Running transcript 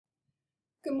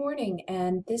Good morning,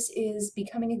 and this is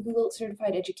Becoming a Google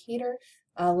Certified Educator,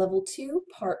 Level 2,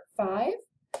 Part 5.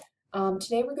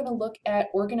 Today we're going to look at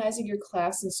organizing your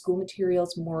class and school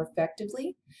materials more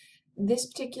effectively. This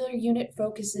particular unit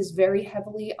focuses very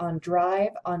heavily on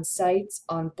Drive, on Sites,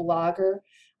 on Blogger,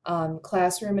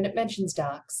 Classroom, and it mentions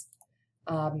Docs.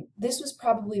 This was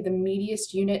probably the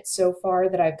meatiest unit so far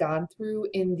that I've gone through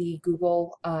in the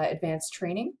Google Advanced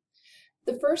Training.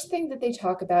 The first thing that they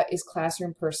talk about is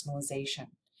classroom personalization.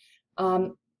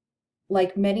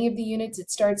 Like many of the units, it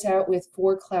starts out with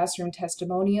 4 classroom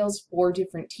testimonials, 4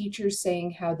 different teachers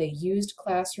saying how they used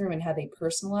Classroom and how they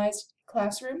personalized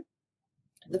Classroom.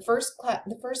 The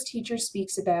first teacher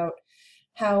speaks about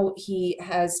how he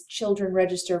has children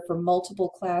register for multiple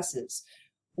classes.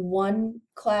 One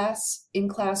class in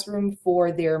Classroom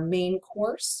for their main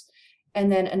course, and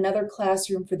then another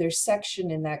classroom for their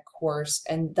section in that course,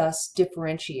 and thus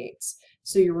differentiates.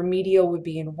 So your remedial would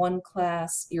be in one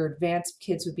class, your advanced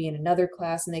kids would be in another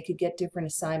class, and they could get different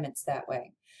assignments that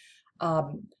way.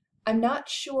 I'm not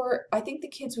sure, I think the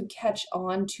kids would catch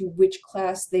on to which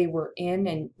class they were in,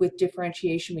 and with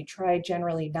differentiation, we try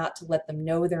generally not to let them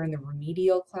know they're in the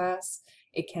remedial class.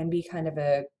 It can be kind of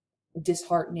a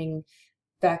disheartening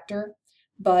factor,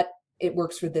 but it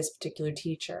works for this particular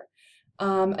teacher.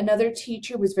 Another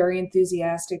teacher was very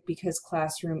enthusiastic because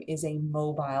Classroom is a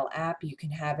mobile app. You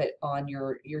can have it on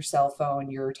your cell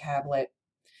phone, your tablet.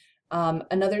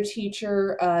 Another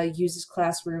teacher uses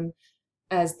Classroom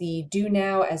as the do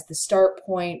now, as the start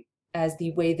point, as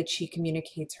the way that she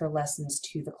communicates her lessons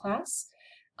to the class.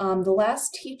 The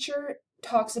last teacher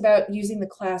talks about using the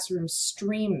Classroom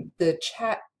stream, the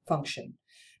chat function.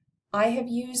 I have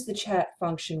used the chat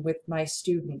function with my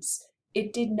students.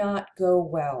 It did not go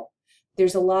well.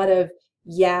 There's a lot of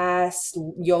yes,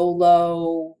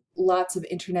 YOLO, lots of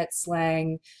internet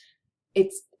slang.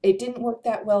 It didn't work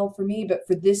that well for me, but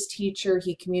for this teacher,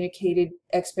 he communicated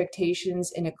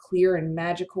expectations in a clear and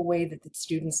magical way that the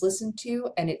students listened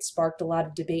to, and it sparked a lot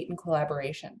of debate and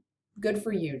collaboration. Good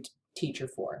for you, Teacher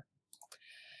 4.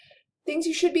 Things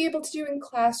you should be able to do in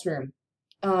Classroom.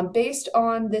 Based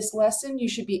on this lesson, you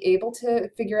should be able to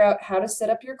figure out how to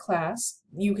set up your class.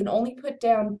 You can only put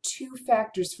down 2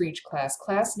 factors for each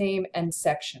class name and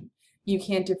section. You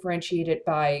can't differentiate it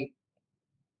by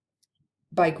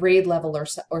grade level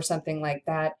or something like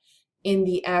that in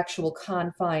the actual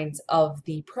confines of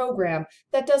the program.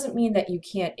 That doesn't mean that you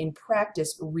can't, in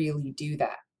practice, really do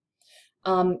that.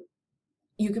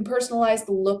 You can personalize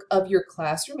the look of your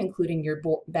classroom, including your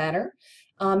banner.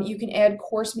 You can add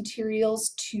course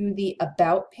materials to the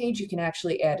About page. You can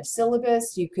actually add a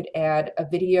syllabus. You could add a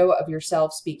video of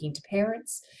yourself speaking to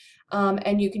parents.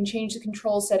 And you can change the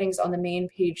control settings on the main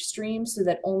page stream so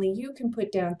that only you can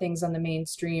put down things on the main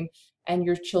stream and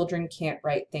your children can't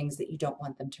write things that you don't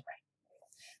want them to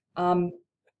write.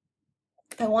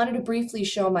 I wanted to briefly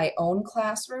show my own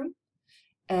classroom,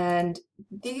 and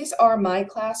these are my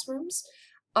classrooms.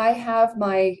 I have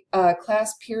my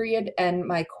class period and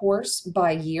my course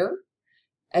by year.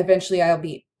 Eventually I'll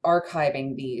be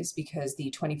archiving these because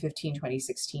the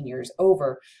 2015-2016 year is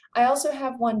over. I also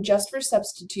have one just for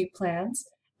substitute plans,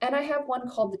 and I have one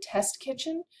called the Test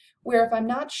Kitchen, where if I'm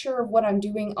not sure of what I'm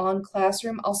doing on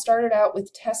Classroom, I'll start it out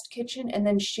with Test Kitchen and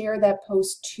then share that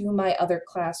post to my other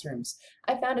classrooms.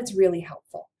 I found it's really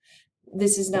helpful.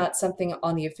 This is not something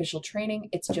on the official training,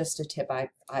 it's just a tip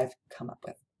I've come up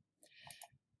with.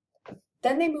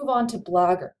 Then they move on to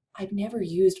Blogger. I've never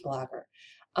used Blogger.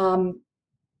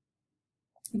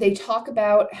 They talk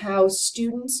about how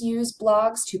students use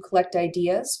blogs to collect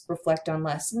ideas, reflect on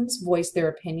lessons, voice their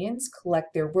opinions,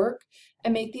 collect their work,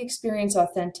 and make the experience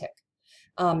authentic.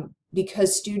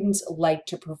 Because students like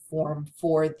to perform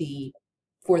for the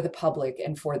public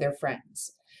and for their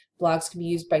friends. Blogs can be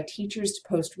used by teachers to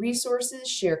post resources,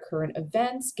 share current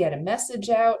events, get a message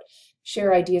out,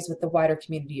 share ideas with the wider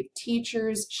community of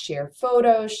teachers, share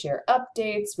photos, share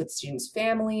updates with students'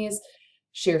 families,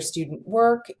 share student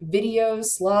work, videos,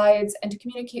 slides, and to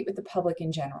communicate with the public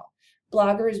in general.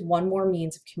 Blogger is one more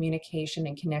means of communication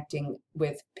and connecting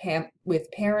with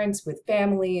parents, with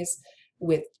families,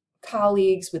 with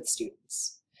colleagues, with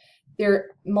students. There are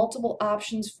multiple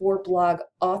options for blog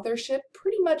authorship.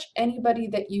 Pretty much anybody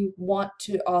that you want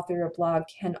to author a blog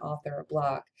can author a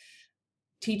blog.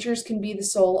 Teachers can be the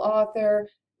sole author.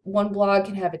 One blog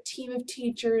can have a team of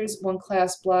teachers. One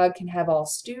class blog can have all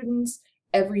students.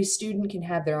 Every student can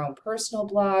have their own personal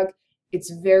blog.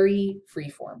 It's very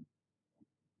freeform.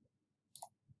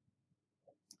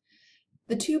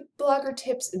 The 2 Blogger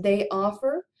tips they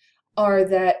offer are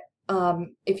that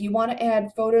if you want to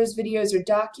add photos, videos, or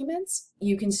documents,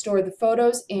 you can store the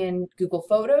photos in Google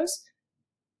Photos.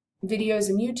 videos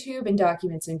in YouTube and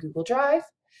documents in Google Drive.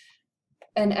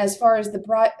 And as far as the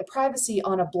privacy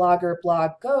on a blogger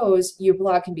blog goes, your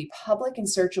blog can be public and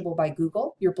searchable by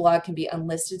Google. Your blog can be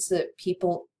unlisted so that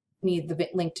people need the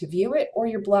link to view it, or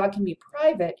your blog can be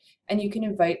private and you can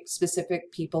invite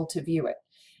specific people to view it.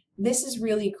 This is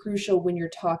really crucial when you're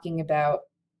talking about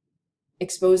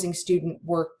exposing student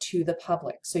work to the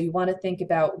public. So you want to think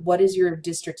about what is your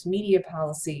district's media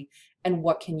policy and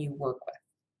what can you work with.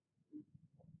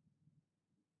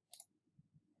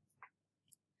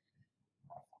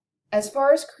 As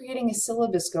far as creating a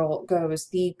syllabus goes,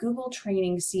 the Google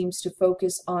training seems to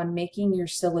focus on making your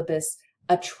syllabus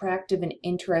attractive and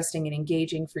interesting and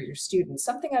engaging for your students,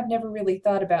 something I've never really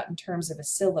thought about in terms of a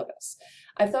syllabus.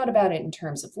 I've thought about it in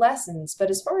terms of lessons, but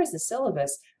as far as the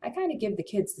syllabus, I kind of give the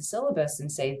kids the syllabus and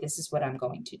say, this is what I'm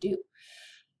going to do.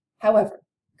 However,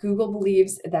 Google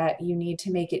believes that you need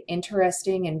to make it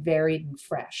interesting and varied and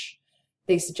fresh.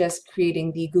 They suggest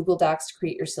creating the Google Docs to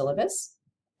create your syllabus,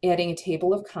 adding a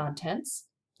table of contents,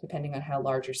 depending on how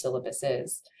large your syllabus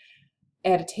is.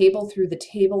 Add a table through the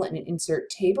table and insert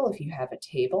table if you have a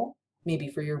table, maybe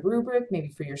for your rubric, maybe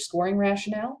for your scoring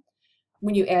rationale.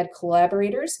 When you add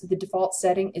collaborators, the default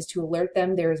setting is to alert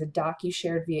them there is a doc you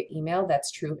shared via email.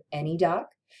 That's true of any doc.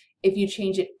 If you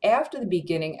change it after the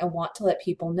beginning and want to let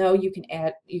people know, you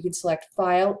can select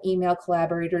File, Email,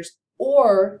 Collaborators,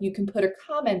 or you can put a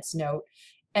comments note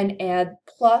and add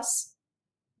plus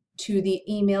to the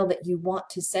email that you want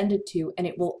to send it to, and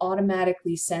it will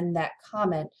automatically send that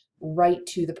comment right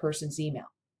to the person's email.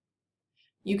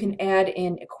 You can add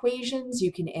in equations,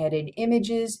 you can add in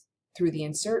images through the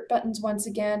insert buttons once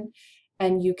again,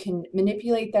 and you can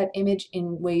manipulate that image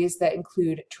in ways that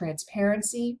include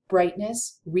transparency,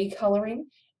 brightness, recoloring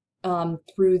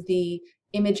through the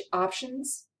image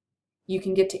options. You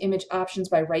can get to image options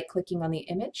by right-clicking on the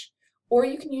image, or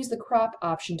you can use the crop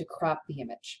option to crop the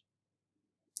image.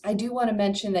 I do want to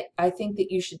mention that I think that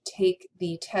you should take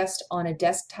the test on a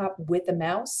desktop with a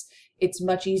mouse. It's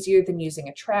much easier than using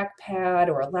a trackpad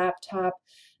or a laptop.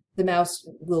 The mouse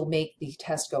will make the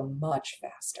test go much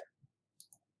faster.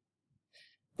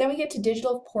 Then we get to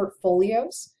digital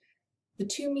portfolios. The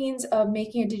two means of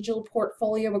making a digital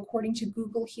portfolio according to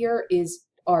Google here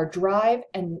are Drive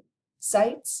and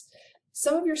Sites.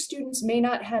 Some of your students may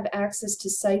not have access to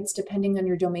sites depending on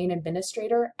your domain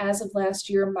administrator. As of last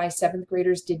year, my 7th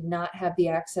graders did not have the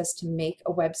access to make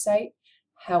a website.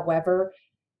 However,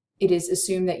 it is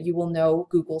assumed that you will know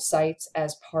Google Sites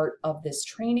as part of this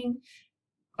training.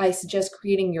 I suggest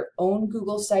creating your own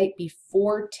Google site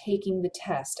before taking the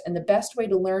test. And the best way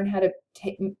to learn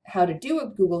how to do a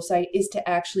Google site is to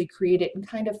actually create it and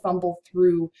kind of fumble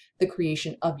through the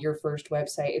creation of your first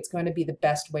website. It's going to be the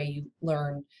best way you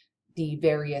learn the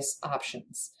various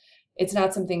options. It's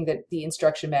not something that the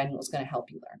instruction manual is going to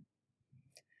help you learn.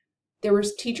 There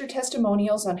was teacher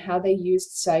testimonials on how they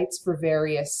used sites for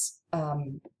various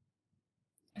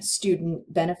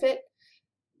student benefit.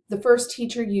 The first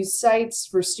teacher used sites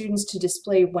for students to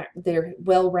display their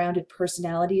well-rounded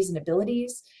personalities and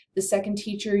abilities. The second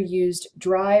teacher used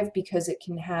Drive because it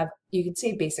can have, you can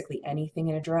say basically anything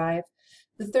in a Drive.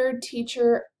 The third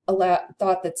teacher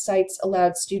thought that sites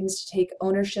allowed students to take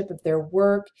ownership of their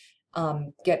work,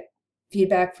 get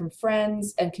feedback from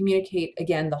friends, and communicate,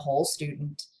 again, the whole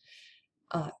student.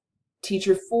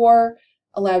 Teacher 4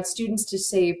 allowed students to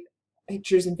save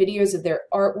pictures and videos of their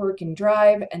artwork in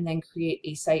Drive and then create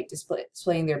a site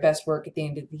displaying their best work at the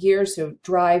end of the year. So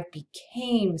Drive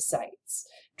became Sites.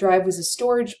 Drive was a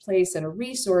storage place and a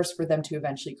resource for them to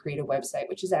eventually create a website,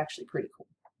 which is actually pretty cool.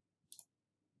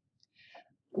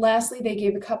 Lastly, they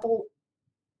gave a couple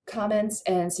comments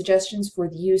and suggestions for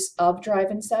the use of Drive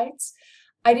and Sites.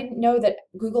 I didn't know that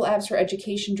Google Apps for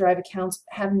Education Drive accounts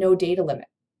have no data limit.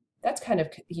 That's kind of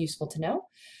useful to know.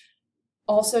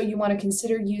 Also, you want to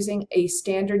consider using a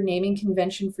standard naming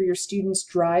convention for your students'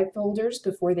 Drive folders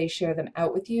before they share them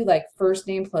out with you, like first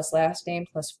name plus last name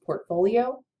plus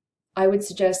portfolio. I would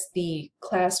suggest the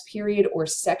class period or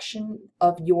section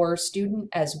of your student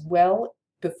as well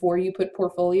before you put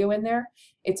portfolio in there.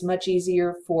 It's much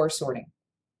easier for sorting.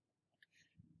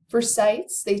 For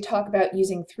sites, they talk about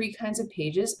using 3 kinds of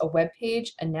pages: a web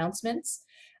page, announcements,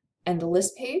 and a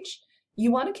list page.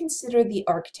 You want to consider the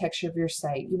architecture of your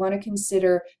site. You want to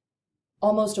consider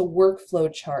almost a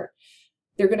workflow chart.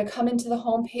 They're going to come into the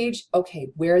home page. Okay,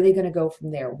 where are they going to go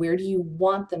from there? Where do you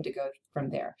want them to go from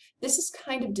there? This is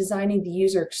kind of designing the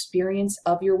user experience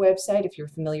of your website, if you're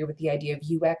familiar with the idea of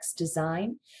UX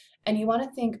design. And you want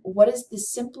to think, what is the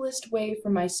simplest way for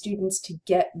my students to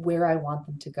get where I want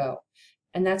them to go?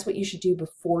 And that's what you should do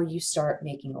before you start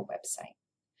making a website.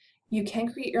 You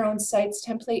can create your own sites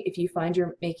template if you find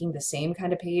you're making the same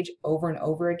kind of page over and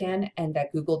over again and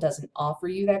that Google doesn't offer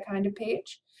you that kind of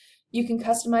page. You can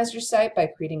customize your site by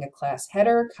creating a class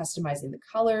header, customizing the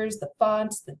colors, the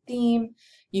fonts, the theme.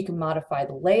 You can modify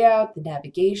the layout, the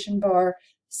navigation bar.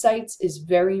 Sites is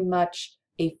very much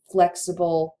a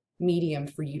flexible medium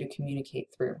for you to communicate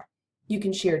through. You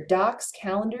can share docs,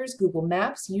 calendars, Google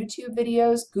Maps, YouTube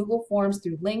videos, Google Forms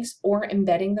through links or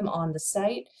embedding them on the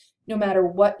site. No matter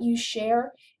what you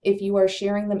share, if you are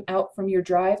sharing them out from your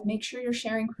drive, make sure your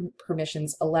sharing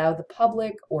permissions allow the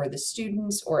public or the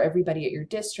students or everybody at your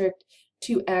district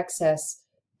to access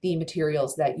the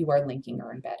materials that you are linking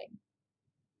or embedding.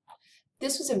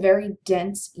 This was a very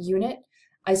dense unit.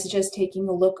 I suggest taking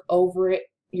a look over it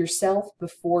yourself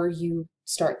before you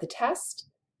start the test.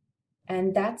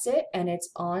 And that's it, and it's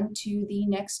on to the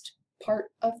next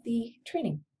part of the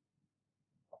training.